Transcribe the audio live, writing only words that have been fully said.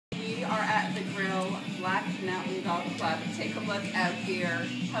Grill, Black Mountain Golf Club. Take a look out here,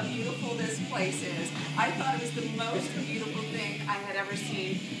 how beautiful this place is. I thought it was the most beautiful thing I had ever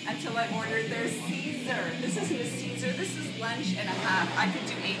seen until I ordered their Caesar. This isn't a Caesar, this is lunch and a half. I could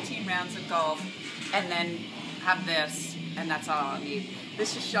do 18 rounds of golf and then have this, and that's all I need.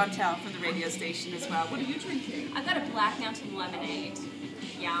 This is Chantel from the radio station as well. What are you drinking? I've got a Black Mountain lemonade.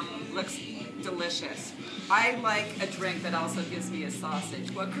 Yum. Looks delicious. I like a drink that also gives me a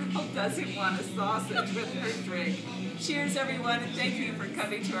sausage. What girl doesn't want a sausage with her drink? Cheers, everyone, and thank you for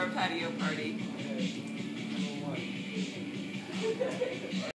coming to our patio party.